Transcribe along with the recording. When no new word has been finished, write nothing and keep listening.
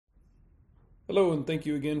Hello, and thank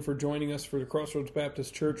you again for joining us for the Crossroads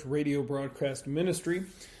Baptist Church radio broadcast ministry.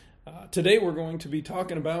 Today we're going to be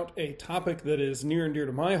talking about a topic that is near and dear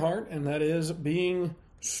to my heart, and that is being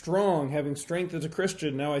strong, having strength as a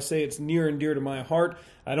Christian. Now I say it's near and dear to my heart.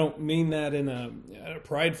 I don't mean that in a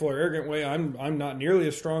prideful or arrogant way. I'm not nearly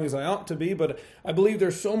as strong as I ought to be, but I believe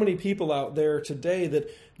there's so many people out there today that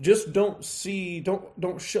just don't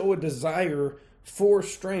show a desire for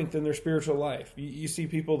strength in their spiritual life. You see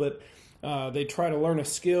people that they try to learn a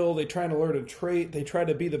skill, they try to learn a trait, they try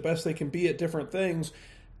to be the best they can be at different things.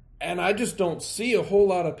 And I just don't see a whole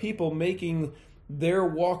lot of people making their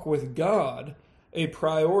walk with God a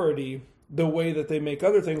priority the way that they make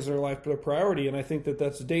other things in their life a priority. And I think that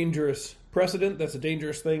that's a dangerous precedent. That's a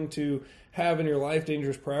dangerous thing to have in your life,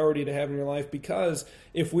 dangerous priority to have in your life, because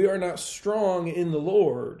if we are not strong in the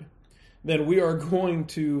Lord, then we are going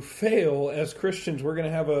to fail as Christians. We're going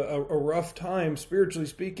to have a rough time, spiritually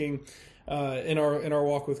speaking, in our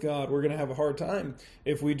walk with God. We're going to have a hard time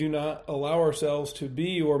if we do not allow ourselves to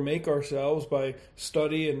be or make ourselves by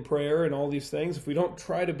study and prayer and all these things. If we don't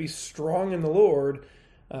try to be strong in the Lord,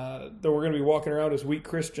 then we're going to be walking around as weak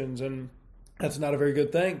Christians, and that's not a very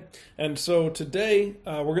good thing. And so today,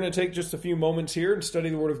 we're going to take just a few moments here and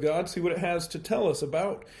study the Word of God, see what it has to tell us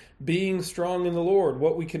about being strong in the Lord,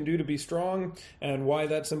 what we can do to be strong, and why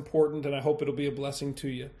that's important, and I hope it'll be a blessing to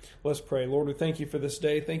you. Let's pray. Lord, we thank you for this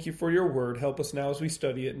day. Thank you for your Word. Help us now as we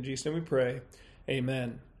study it. In Jesus' name we pray.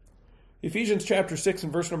 Amen. Ephesians chapter 6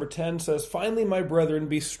 and verse number 10 says, "Finally, my brethren,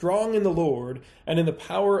 be strong in the Lord and in the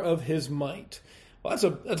power of his might." Well,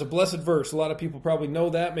 that's a blessed verse. A lot of people probably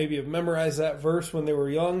know that, maybe have memorized that verse when they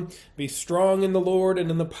were young. Be strong in the Lord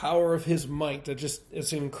and in the power of his might.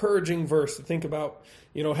 It's an encouraging verse to think about,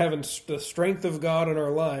 having the strength of God in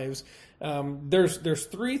our lives. There's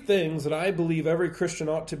three things that I believe every Christian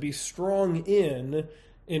ought to be strong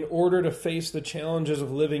in order to face the challenges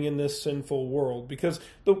of living in this sinful world, because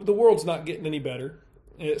the world's not getting any better.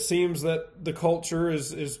 It seems that the culture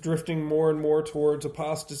is drifting more and more towards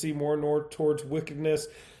apostasy, more and more towards wickedness.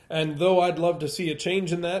 And though I'd love to see a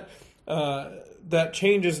change in that, that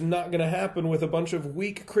change is not going to happen with a bunch of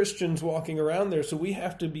weak Christians walking around there. So we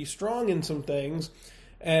have to be strong in some things.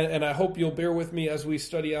 And I hope you'll bear with me as we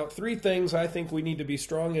study out three things I think we need to be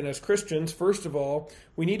strong in as Christians. First of all,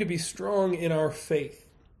 we need to be strong in our faith.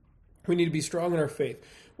 We need to be strong in our faith,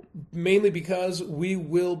 mainly because we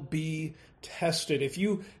will be tested. If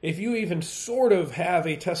you even sort of have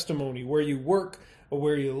a testimony where you work or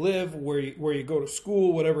where you live, where you go to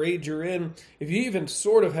school, whatever age you're in, if you even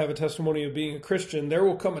sort of have a testimony of being a Christian, there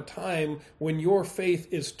will come a time when your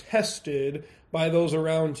faith is tested by those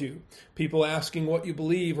around you. People asking what you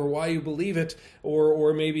believe or why you believe it,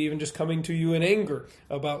 or maybe even just coming to you in anger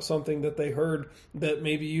about something that they heard that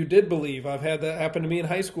maybe you did believe. I've had that happen to me in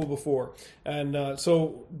high school before. And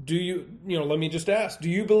so let me just ask, do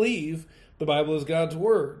you believe the Bible is God's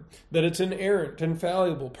Word, that it's inerrant,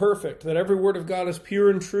 infallible, perfect, that every word of God is pure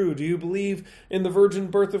and true? Do you believe in the virgin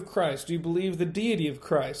birth of Christ? Do you believe the deity of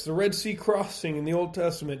Christ, the Red Sea crossing in the Old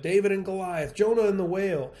Testament, David and Goliath, Jonah and the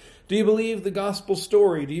whale? Do you believe the gospel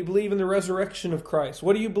story? Do you believe in the resurrection of Christ?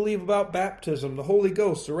 What do you believe about baptism, the Holy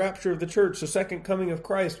Ghost, the rapture of the church, the second coming of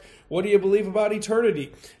Christ? What do you believe about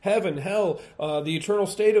eternity, heaven, hell, the eternal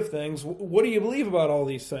state of things? What do you believe about all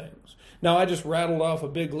these things? Now, I just rattled off a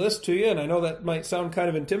big list to you, and I know that might sound kind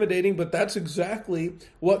of intimidating, but that's exactly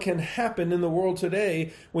what can happen in the world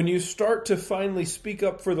today when you start to finally speak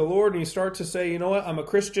up for the Lord and you start to say, you know what, I'm a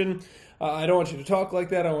Christian. I don't want you to talk like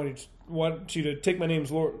that. I want you to take my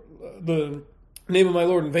name's Lord, the name of my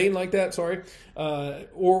Lord in vain like that, sorry.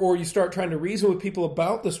 Or you start trying to reason with people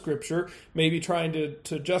about the Scripture, maybe trying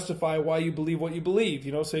to justify why you believe what you believe.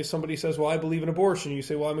 Say somebody says, well, I believe in abortion. You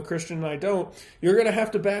say, well, I'm a Christian and I don't. You're going to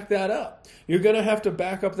have to back that up. You're going to have to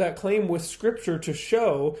back up that claim with Scripture to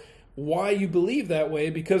show why you believe that way,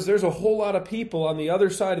 because there's a whole lot of people on the other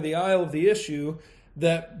side of the aisle of the issue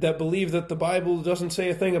that believe that the Bible doesn't say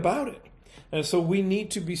a thing about it. And so we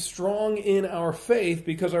need to be strong in our faith,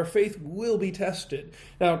 because our faith will be tested.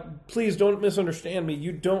 Now, please don't misunderstand me.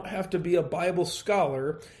 You don't have to be a Bible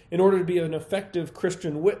scholar in order to be an effective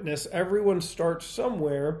Christian witness. Everyone starts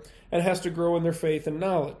somewhere and has to grow in their faith and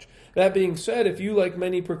knowledge. That being said, if you, like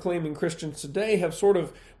many proclaiming Christians today, have sort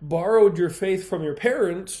of borrowed your faith from your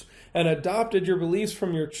parents and adopted your beliefs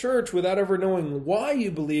from your church without ever knowing why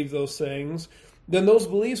you believe those things, then those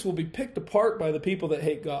beliefs will be picked apart by the people that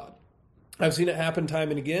hate God. I've seen it happen time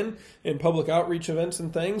and again in public outreach events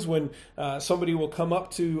and things when somebody will come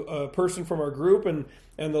up to a person from our group and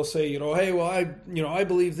they'll say, hey, well, I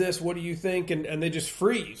believe this. What do you think? And they just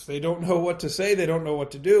freeze. They don't know what to say. They don't know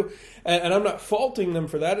what to do. And I'm not faulting them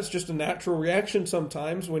for that. It's just a natural reaction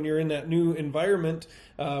sometimes when you're in that new environment,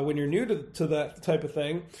 when you're new to that type of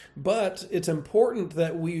thing. But it's important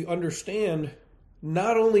that we understand,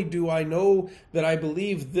 not only do I know that I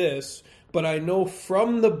believe this, but I know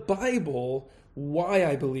from the Bible why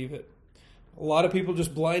I believe it. A lot of people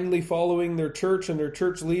just blindly following their church and their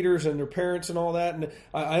church leaders and their parents and all that. And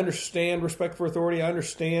I understand respect for authority. I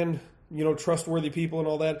understand, trustworthy people and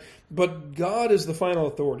all that. But God is the final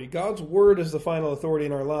authority. God's word is the final authority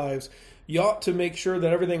in our lives. You ought to make sure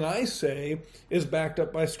that everything I say is backed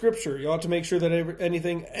up by Scripture. You ought to make sure that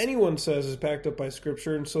anything anyone says is backed up by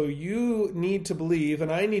Scripture. And so you need to believe,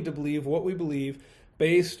 and I need to believe what we believe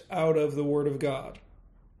based out of the Word of God.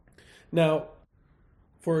 Now,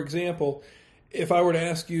 for example, if I were to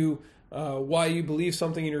ask you why you believe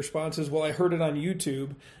something and your response is, well, I heard it on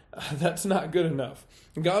YouTube, that's not good enough.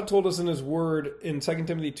 God told us in His Word in 2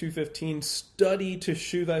 Timothy 2:15, study to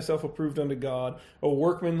shew thyself approved unto God, a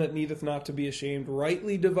workman that needeth not to be ashamed,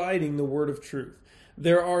 rightly dividing the word of truth.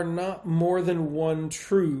 There are not more than one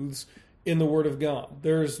truths in the Word of God.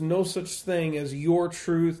 There is no such thing as your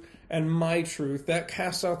truth and my truth. That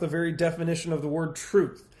casts out the very definition of the word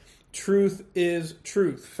truth. Truth is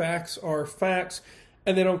truth. Facts are facts,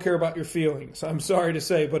 and they don't care about your feelings. I'm sorry to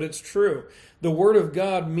say, but it's true. The Word of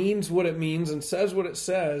God means what it means and says what it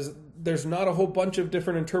says. There's not a whole bunch of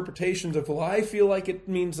different interpretations of, well, I feel like it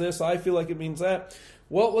means this, I feel like it means that.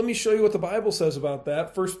 Well, let me show you what the Bible says about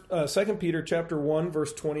that. 2 Peter chapter 1,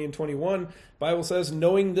 verse 20 and 21, Bible says,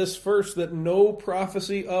 knowing this first, that no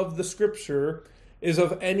prophecy of the Scripture is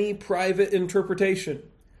of any private interpretation.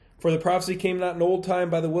 For the prophecy came not in old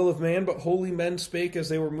time by the will of man, but holy men spake as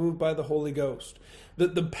they were moved by the Holy Ghost. The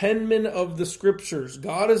penmen of the Scriptures,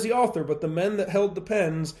 God is the author, but the men that held the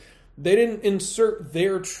pens, they didn't insert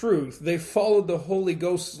their truth. They followed the Holy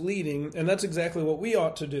Ghost's leading, and that's exactly what we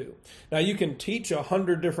ought to do. Now, you can teach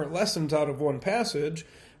 100 different lessons out of one passage,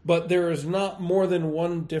 but there is not more than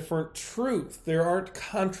one different truth. There aren't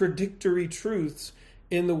contradictory truths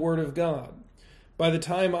in the Word of God. By the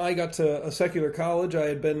time I got to a secular college,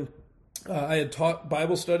 I had taught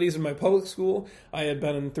Bible studies in my public school. I had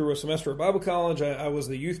been through a semester of Bible college. I was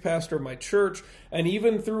the youth pastor of my church. And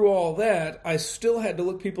even through all that, I still had to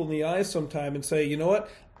look people in the eyes sometime and say, you know what?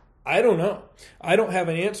 I don't know. I don't have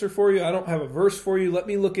an answer for you. I don't have a verse for you. Let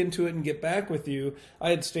me look into it and get back with you.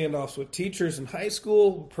 I had standoffs with teachers in high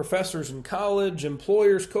school, professors in college,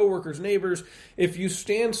 employers, coworkers, neighbors. If you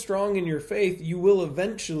stand strong in your faith, you will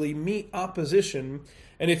eventually meet opposition.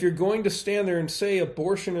 And if you're going to stand there and say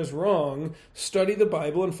abortion is wrong, study the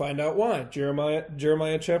Bible and find out why.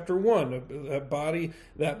 Jeremiah chapter 1,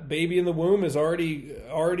 that baby in the womb is already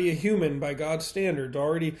a human by God's standards,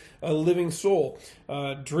 already a living soul.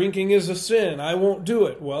 Drinking is a sin. I won't do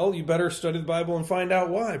it. Well, you better study the Bible and find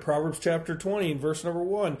out why. Proverbs chapter 20 and verse number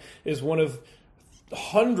 1 is one of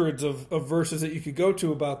hundreds of verses that you could go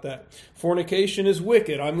to about that. Fornication is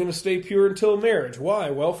wicked. I'm going to stay pure until marriage. Why?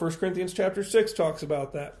 Well, 1 Corinthians chapter 6 talks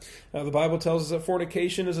about that. The Bible tells us that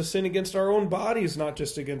fornication is a sin against our own bodies, not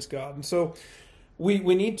just against God. And so we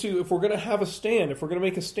need to, if we're going to have a stand, if we're going to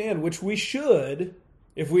make a stand, which we should,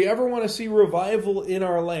 if we ever want to see revival in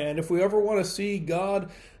our land, if we ever want to see God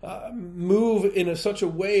move in such a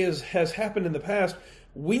way as has happened in the past,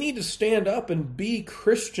 we need to stand up and be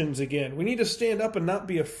Christians again. We need to stand up and not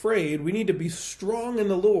be afraid. We need to be strong in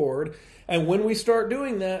the Lord. And when we start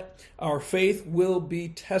doing that, our faith will be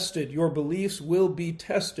tested. Your beliefs will be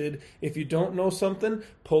tested. If you don't know something,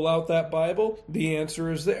 pull out that Bible. The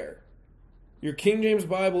answer is there. Your King James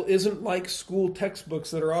Bible isn't like school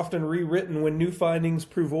textbooks that are often rewritten when new findings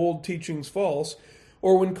prove old teachings false,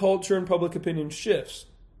 or when culture and public opinion shifts.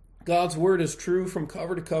 God's Word is true from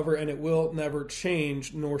cover to cover, and it will never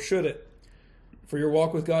change, nor should it. For your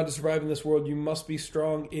walk with God to survive in this world, you must be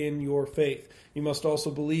strong in your faith. You must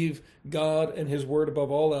also believe God and His Word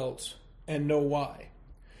above all else, and know why.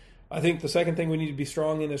 I think the second thing we need to be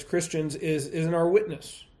strong in as Christians is in our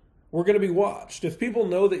witness. We're going to be watched. If people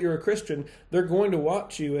know that you're a Christian, they're going to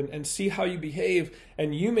watch you and see how you behave,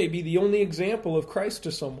 and you may be the only example of Christ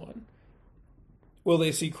to someone. Will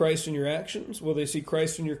they see Christ in your actions? Will they see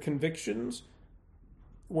Christ in your convictions?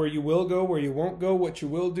 Where you will go, where you won't go, what you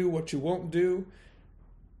will do, what you won't do.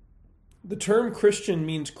 The term Christian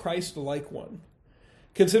means Christ-like one.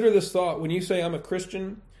 Consider this thought. When you say I'm a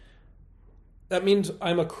Christian, that means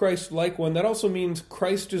I'm a Christ-like one. That also means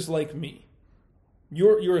Christ is like me.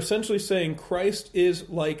 You're essentially saying Christ is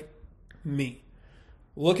like me.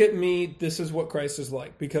 Look at me. This is what Christ is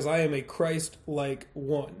like, because I am a Christ-like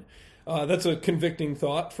one. That's a convicting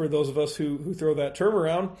thought for those of us who throw that term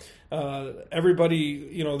around.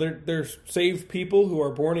 Everybody, there's saved people who are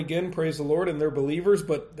born again, praise the Lord, and they're believers,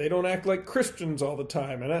 but they don't act like Christians all the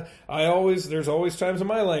time. And there's always times in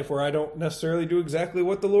my life where I don't necessarily do exactly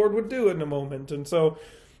what the Lord would do in a moment. And so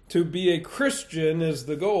to be a Christian is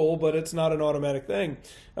the goal, but it's not an automatic thing.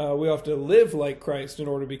 We have to live like Christ in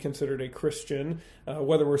order to be considered a Christian,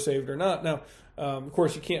 whether we're saved or not. Now, of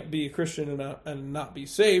course, you can't be a Christian and not be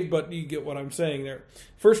saved, but you get what I'm saying there.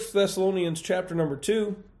 1 Thessalonians chapter number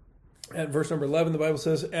 2, at verse number 11, the Bible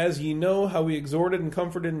says, "As ye know how we exhorted and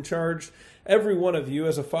comforted and charged every one of you,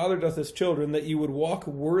 as a father doth his children, that ye would walk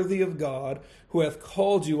worthy of God, who hath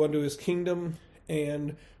called you unto his kingdom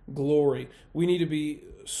and glory." We need to be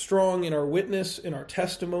strong in our witness, in our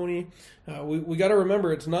testimony. We got to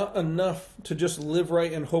remember, it's not enough to just live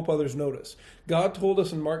right and hope others notice. God told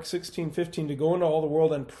us in Mark 16:15 to go into all the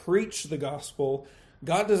world and preach the gospel.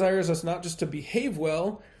 God desires us not just to behave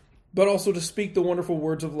well, but also to speak the wonderful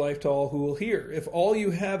words of life to all who will hear. If all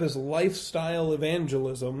you have is lifestyle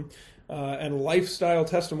evangelism and lifestyle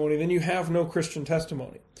testimony, then you have no Christian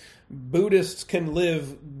testimony. Buddhists can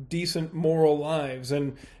live decent moral lives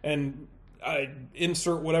and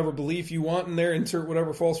insert whatever belief you want in there, insert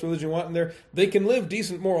whatever false religion you want in there. They can live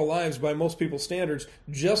decent moral lives by most people's standards.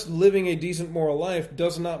 Just living a decent moral life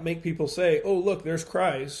does not make people say, "Oh, look, there's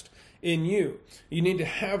Christ in you." You need to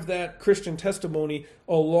have that Christian testimony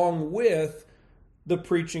along with the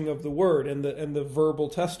preaching of the word and the verbal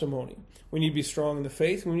testimony. We need to be strong in the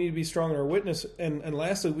faith. We need to be strong in our witness. And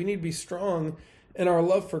lastly, we need to be strong in our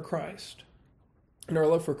love for Christ. In our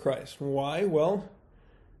love for Christ. Why? Well,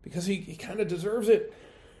 because he kind of deserves it.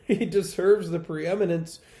 He deserves the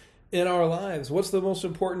preeminence in our lives. What's the most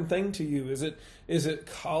important thing to you? Is it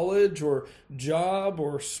college or job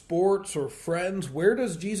or sports or friends? Where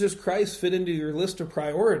does Jesus Christ fit into your list of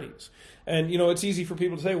priorities? And, it's easy for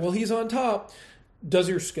people to say, well, he's on top. Does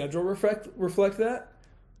your schedule reflect that?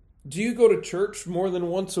 Do you go to church more than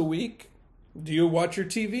once a week? Do you watch your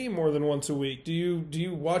TV more than once a week? Do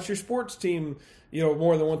you watch your sports team,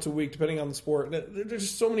 more than once a week, depending on the sport? There's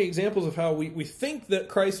just so many examples of how we think that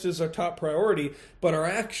Christ is our top priority, but our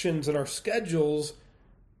actions and our schedules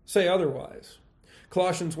say otherwise.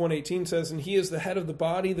 Colossians 1:18 says, "And he is the head of the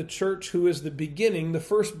body, the church, who is the beginning, the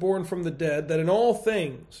firstborn from the dead, that in all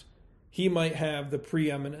things he might have the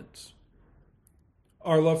preeminence."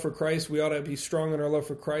 Our love for Christ, we ought to be strong in our love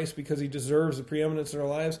for Christ because he deserves the preeminence in our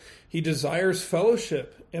lives. He desires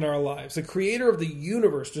fellowship in our lives. The creator of the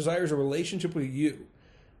universe desires a relationship with you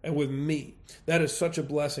and with me. That is such a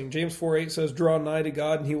blessing. James 4:8 says, "Draw nigh to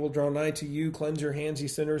God, and he will draw nigh to you. Cleanse your hands, ye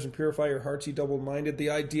sinners, and purify your hearts, ye double-minded." The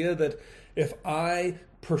idea that if I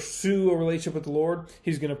pursue a relationship with the Lord,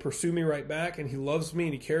 he's going to pursue me right back, and he loves me,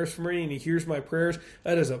 and he cares for me, and he hears my prayers,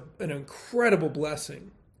 that is an incredible blessing.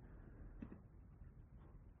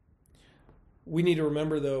 We need to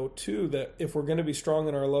remember, though, too, that if we're going to be strong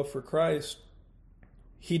in our love for Christ,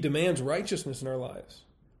 he demands righteousness in our lives.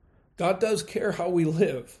 God does care how we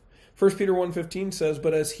live. 1 Peter 1:15 says,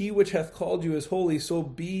 "But as he which hath called you is holy, so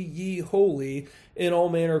be ye holy in all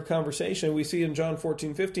manner of conversation." We see in John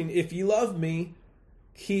 14:15, "If ye love me,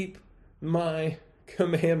 keep my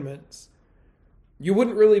commandments." You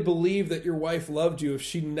wouldn't really believe that your wife loved you if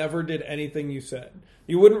she never did anything you said.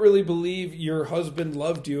 You wouldn't really believe your husband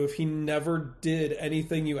loved you if he never did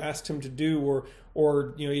anything you asked him to do,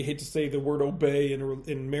 or you hate to say the word obey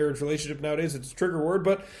in marriage relationship nowadays, it's a trigger word,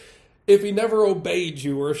 but if he never obeyed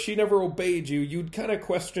you, or if she never obeyed you, you'd kind of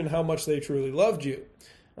question how much they truly loved you.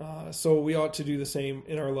 So we ought to do the same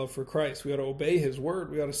in our love for Christ. We ought to obey his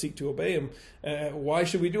word. We ought to seek to obey him. Why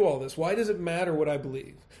should we do all this? Why does it matter what I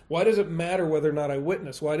believe? Why does it matter whether or not I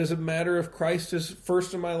witness? Why does it matter if Christ is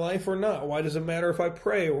first in my life or not? Why does it matter if I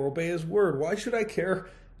pray or obey his word? Why should I care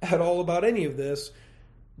at all about any of this?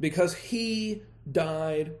 Because he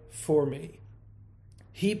died for me.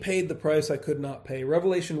 He paid the price I could not pay.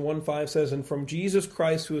 Revelation 1:5 says, "And from Jesus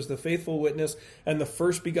Christ, who is the faithful witness, and the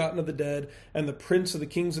first begotten of the dead, and the prince of the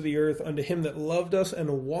kings of the earth, unto him that loved us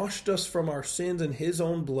and washed us from our sins in his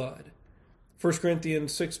own blood." 1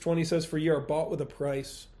 Corinthians 6:20 says, "For ye are bought with a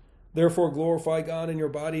price. Therefore glorify God in your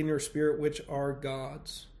body and your spirit, which are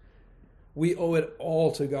God's." We owe it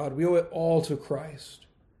all to God. We owe it all to Christ.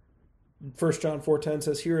 1 John 4:10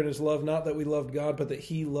 says, "Herein is love, not that we loved God, but that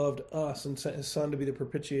he loved us and sent his Son to be the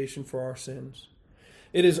propitiation for our sins."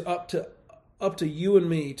 It is up to you and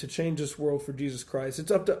me to change this world for Jesus Christ.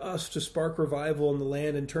 It's up to us to spark revival in the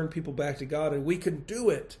land and turn people back to God, and we can do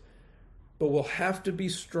it. But we'll have to be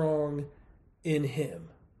strong in him.